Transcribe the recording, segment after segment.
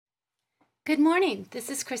Good morning. This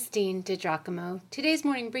is Christine DiGiacomo. Today's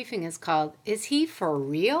morning briefing is called, Is He for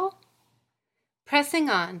Real? Pressing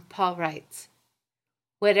on, Paul writes,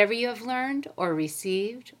 Whatever you have learned or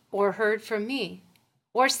received or heard from me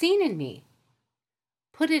or seen in me,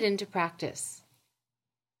 put it into practice.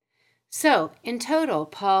 So, in total,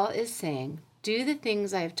 Paul is saying, do the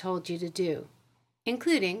things I have told you to do,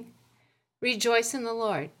 including rejoice in the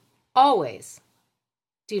Lord, always.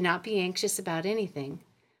 Do not be anxious about anything,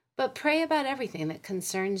 but pray about everything that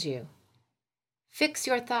concerns you. Fix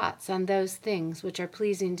your thoughts on those things which are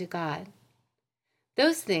pleasing to God,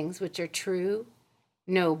 those things which are true,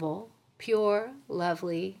 noble, pure,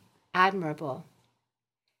 lovely, admirable,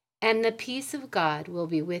 and the peace of God will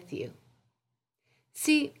be with you.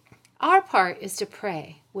 See, our part is to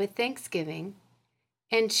pray with thanksgiving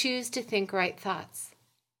and choose to think right thoughts.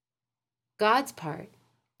 God's part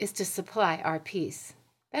is to supply our peace.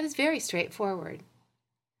 That is very straightforward.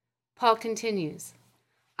 Paul continues,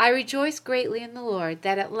 I rejoice greatly in the Lord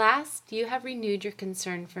that at last you have renewed your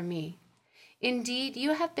concern for me. Indeed,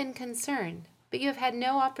 you have been concerned, but you have had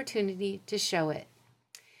no opportunity to show it.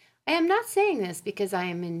 I am not saying this because I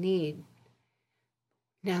am in need.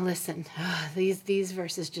 Now listen, these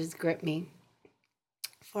verses just grip me.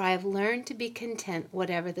 For I have learned to be content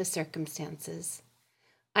whatever the circumstances.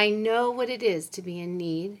 I know what it is to be in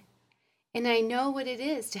need, and I know what it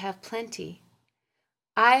is to have plenty.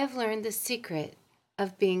 I have learned the secret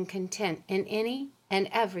of being content in any and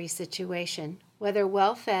every situation, whether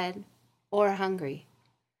well-fed or hungry,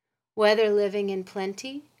 whether living in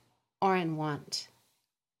plenty or in want.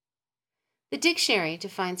 The dictionary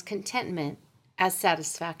defines contentment as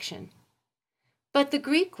satisfaction, but the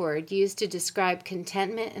Greek word used to describe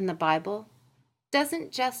contentment in the Bible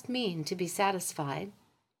doesn't just mean to be satisfied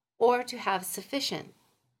or to have sufficient,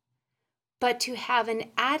 but to have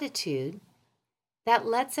an attitude that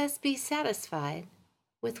lets us be satisfied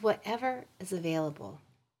with whatever is available.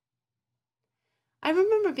 I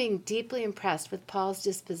remember being deeply impressed with Paul's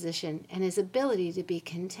disposition and his ability to be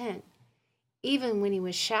content, even when he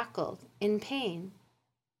was shackled, in pain,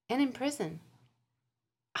 and in prison.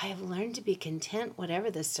 I have learned to be content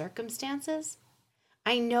whatever the circumstances.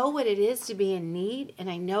 I know what it is to be in need, and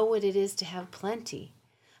I know what it is to have plenty.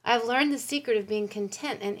 I have learned the secret of being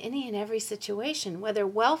content in any and every situation, whether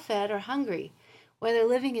well-fed or hungry, whether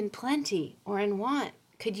living in plenty or in want.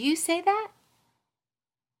 Could you say that?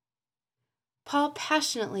 Paul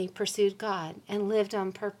passionately pursued God and lived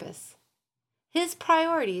on purpose. His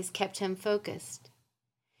priorities kept him focused.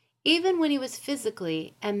 Even when he was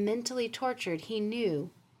physically and mentally tortured, he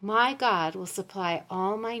knew, my God will supply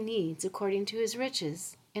all my needs according to his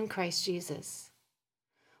riches in Christ Jesus.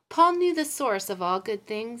 Paul knew the source of all good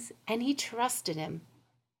things, and he trusted him.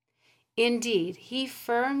 Indeed, he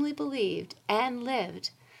firmly believed and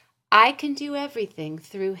lived, I can do everything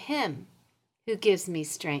through him who gives me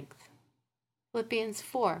strength. Philippians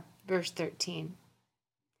 4, verse 13.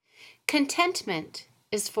 Contentment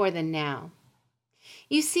is for the now.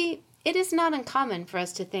 You see, it is not uncommon for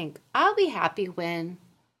us to think, I'll be happy when,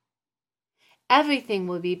 everything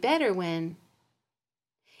will be better when,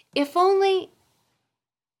 if only,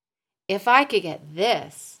 if I could get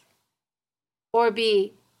this, or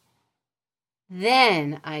be,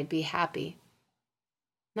 then I'd be happy.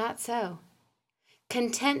 Not so.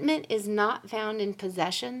 Contentment is not found in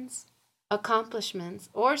possessions, accomplishments,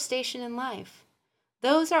 or station in life.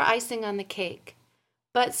 Those are icing on the cake,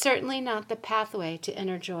 but certainly not the pathway to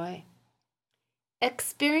inner joy.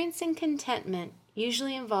 Experiencing contentment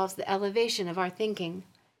usually involves the elevation of our thinking,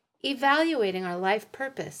 evaluating our life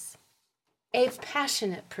purpose, a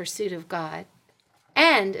passionate pursuit of God,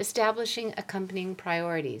 and establishing accompanying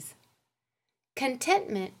priorities.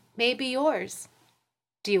 Contentment may be yours.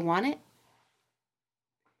 Do you want it?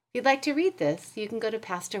 If you'd like to read this, you can go to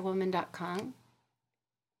pastorwoman.com,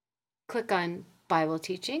 click on Bible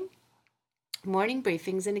Teaching, Morning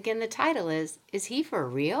Briefings, and again the title is He for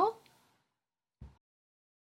Real?